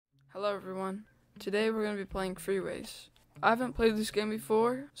Hello everyone. Today we're going to be playing Freeways. I haven't played this game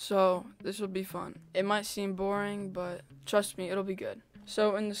before, so this will be fun. It might seem boring, but trust me, it'll be good.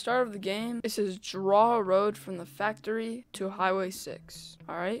 So in the start of the game, it says draw a road from the factory to Highway 6.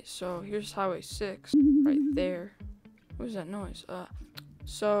 Alright, so here's Highway 6, right there. What is that noise?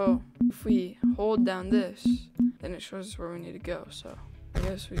 So if we hold down this, then it shows us where we need to go. So I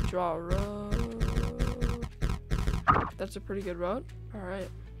guess we draw a road. That's a pretty good road. Alright.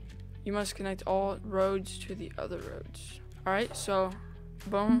 You must connect all roads to the other roads. Alright, so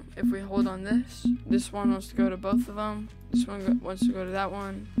boom, if we hold on this one wants to go to both of them, this one wants to go to that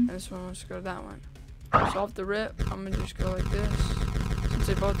one, and this one wants to go to that one. So off the rip, I'm gonna just go like this, since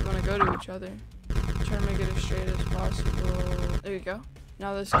they both want to go to each other. Try to make it as straight as possible. There you go.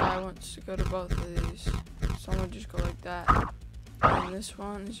 Now this guy wants to go to both of these, so I'm gonna just go like that. And this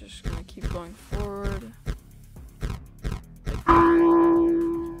one is just gonna keep going forward. Like that.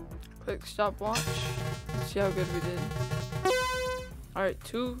 Click stopwatch. See how good we did. Alright,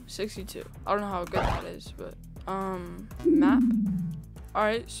 262. I don't know how good that is, but map.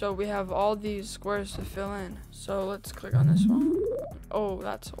 Alright, so we have all these squares to fill in. So let's click on this one. Oh,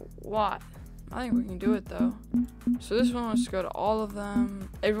 that's a lot. I think we can do it though. So this one wants to go to all of them.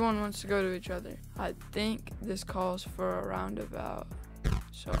 Everyone wants to go to each other. I think this calls for a roundabout.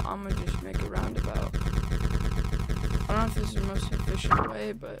 So I'm gonna just make a roundabout. I don't know if this is the most efficient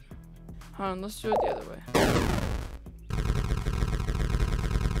way, but hold on, let's do it the other way.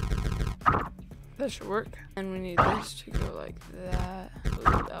 That should work. And we need this to go like that. Ooh,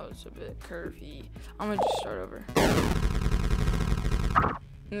 that was a bit curvy. I'm gonna just start over.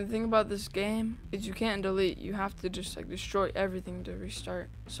 And the thing about this game is you can't delete. You have to just like destroy everything to restart.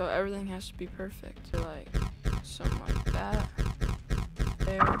 So everything has to be perfect. So like something like that.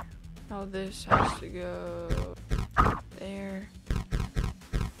 There. Now this has to go there.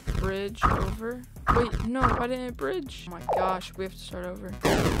 Bridge over. Wait, no, why didn't it bridge? Oh my gosh, we have to start over.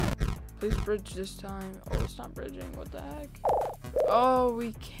 Please bridge this time. Oh, it's not bridging. What the heck? Oh,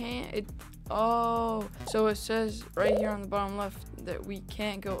 we can't. Oh, so it says right here on the bottom left that we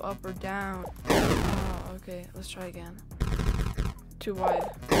can't go up or down. Oh, okay, let's try again. Too wide.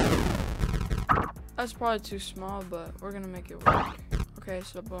 That's probably too small, but we're gonna make it work. Okay,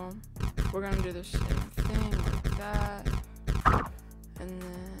 so boom. We're gonna do the same thing like that. And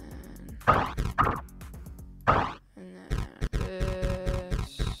then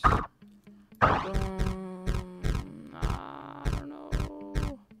this. Boom. I don't know.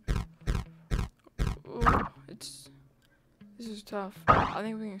 Ooh, this is tough. I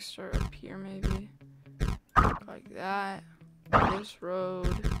think we can start up here maybe. Like that. This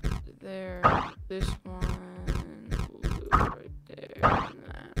road there. This one. Loop right there. And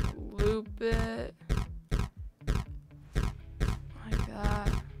then loop it. Like that.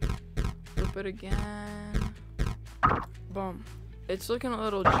 Loop it again. Boom. It's looking a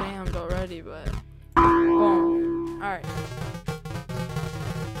little jammed already, but boom. Alright.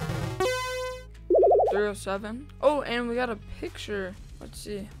 307. Oh, and we got a picture. Let's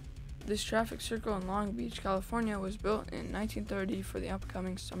see. This traffic circle in Long Beach, California was built in 1930 for the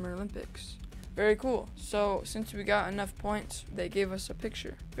upcoming Summer Olympics. Very cool. So since we got enough points, they gave us a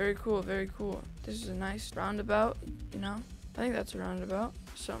picture. Very cool, very cool. This is a nice roundabout, you know? I think that's a roundabout.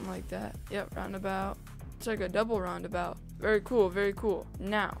 Something like that. Yep, roundabout. It's like a double roundabout. Very cool, very cool.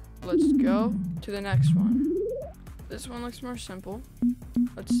 Now, let's go to the next one. This one looks more simple.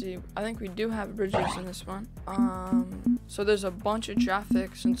 Let's see. I think we do have bridges in this one. So there's a bunch of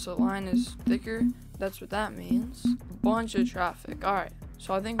traffic since the line is thicker. That's what that means. A bunch of traffic. Alright.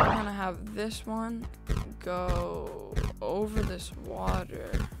 So I think we're gonna have this one go over this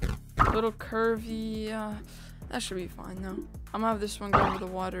water. A little curvy. That should be fine though. I'm gonna have this one go over the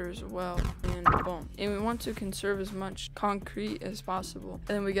water as well. And boom. And we want to conserve as much concrete as possible.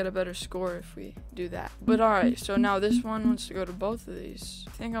 And then we get a better score if we do that. But alright, so now this one wants to go to both of these.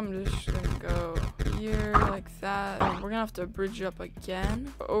 I think I'm just gonna go here like that. And we're gonna have to bridge up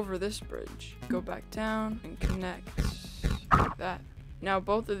again over this bridge. Go back down and connect like that. Now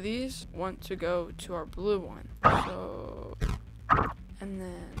both of these want to go to our blue one. So, and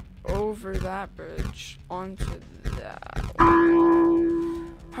then over that bridge onto that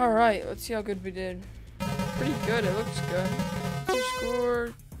one. Alright, let's see how good we did. Pretty good, it looks good. So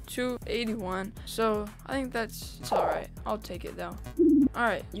score 281. So I think it's alright. I'll take it though.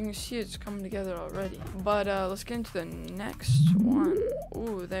 Alright, you can see it's coming together already. But let's get into the next one.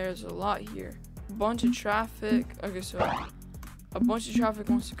 Ooh, there's a lot here. A bunch of traffic. Okay, so a bunch of traffic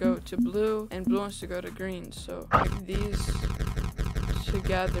wants to go to blue and blue wants to go to green. So these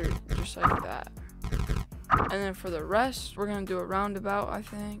together just like that. And then for the rest, we're gonna do a roundabout, I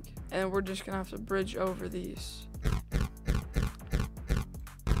think. And we're just gonna have to bridge over these.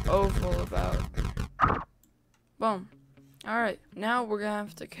 Oval about. Boom. Alright, now we're gonna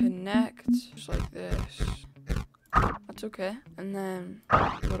have to connect just like this. That's okay. And then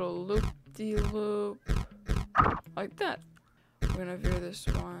little loop-de-loop like that. We're gonna veer this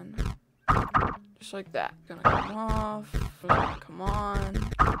one just like that. It's gonna come off. It's gonna come on.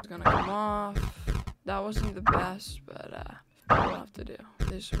 It's gonna come off. That wasn't the best, but we'll have to do.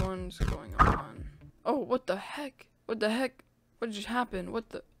 This one's going on. Oh, what the heck? What the heck? What just happened? What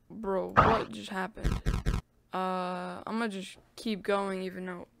the... Bro, what just happened? I'm gonna just keep going even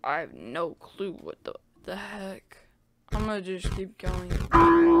though I have no clue what the heck. I'm gonna just keep going.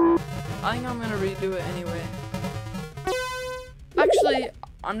 I think I'm gonna redo it anyway. Actually,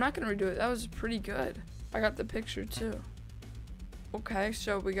 I'm not gonna redo it. That was pretty good. I got the picture too. Okay,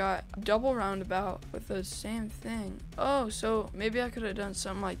 so we got a double roundabout with the same thing. Oh, so maybe I could have done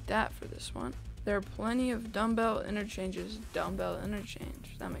something like that for this one. There are plenty of dumbbell interchanges. Dumbbell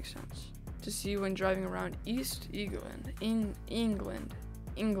interchange. That makes sense. To see when driving around East England. England.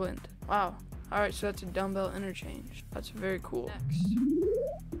 Wow. Alright, so that's a dumbbell interchange. That's very cool. Next.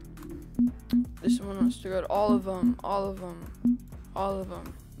 This one wants to go to all of them. All of them. All of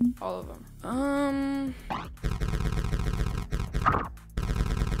them. All of them.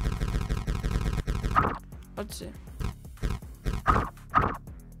 Let's see.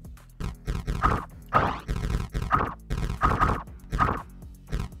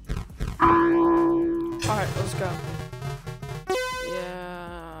 Alright, let's go.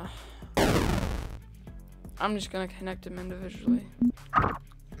 Yeah. I'm just gonna connect them individually.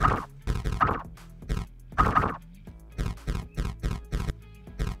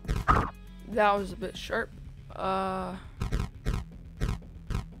 That was a bit sharp. Like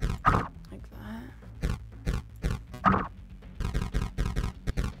that.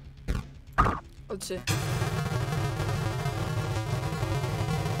 Let's see.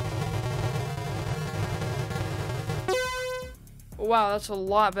 Wow, that's a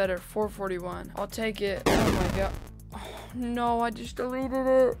lot better. 441. I'll take it. Oh my god. Oh, no, I just deleted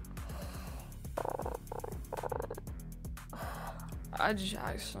it. I just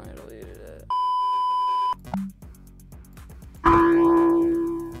accidentally deleted it.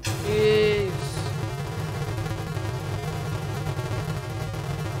 Jeez.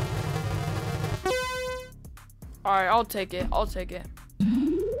 Alright, I'll take it. I'll take it.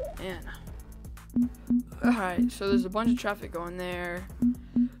 Man. Alright, so there's a bunch of traffic going there.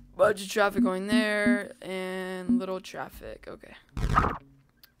 Bunch of traffic going there. And little traffic. Okay.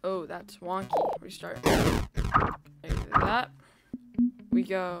 Oh, that's wonky. Restart. Like that. We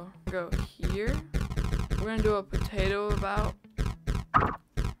go here. We're gonna do a potato about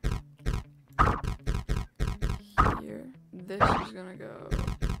here. This is gonna go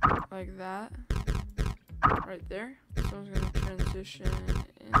like that. Right there. This one's gonna transition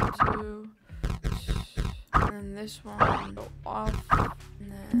into, and then this one go off,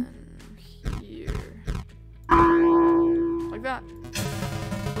 and then here. Like that.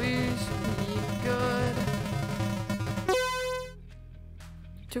 Please be good.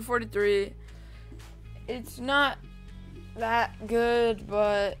 243. It's not that good,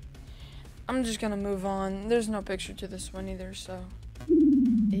 but I'm just gonna move on. There's no picture to this one either, so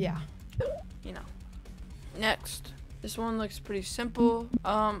yeah, you know. Next, this one looks pretty simple.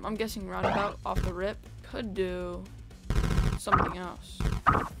 I'm guessing roundabout off the rip. Could do something else.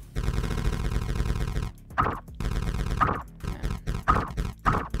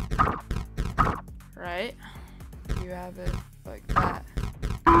 Right? You have it like that.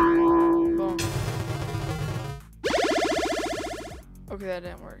 Boom. Okay, that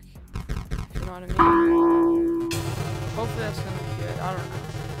didn't work. If you know what I mean. Hopefully that's gonna be good. I don't know.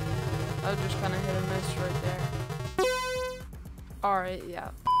 I was just kind of hit or miss right there. Alright, yeah.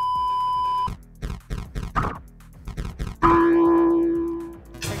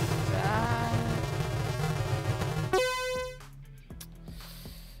 Like that.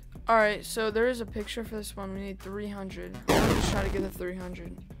 Alright, so there is a picture for this one. We need 300. I'm gonna just try to get the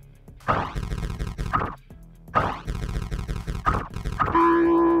 300.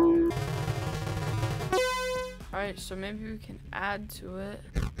 Alright, so maybe we can add to it.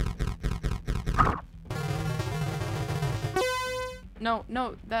 No,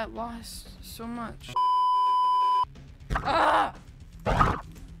 no, that lost so much. Ah!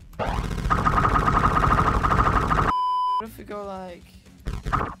 What if we go like...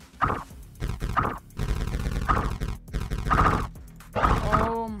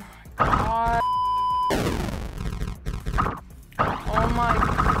 Oh my god. Oh my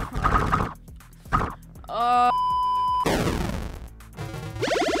god.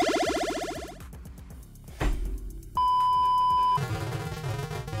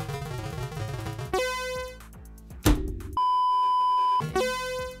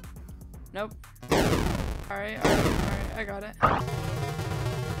 Alright, I got it.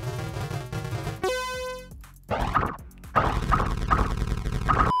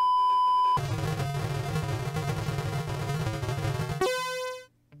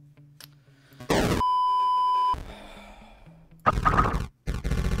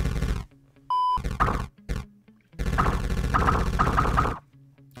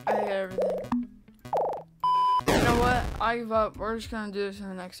 I hate everything. You know what? I give up. We're just gonna do this in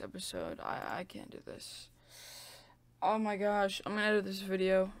the next episode. I can't do this. Oh my gosh. I'm gonna edit this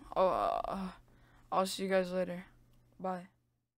video. I'll see you guys later. Bye.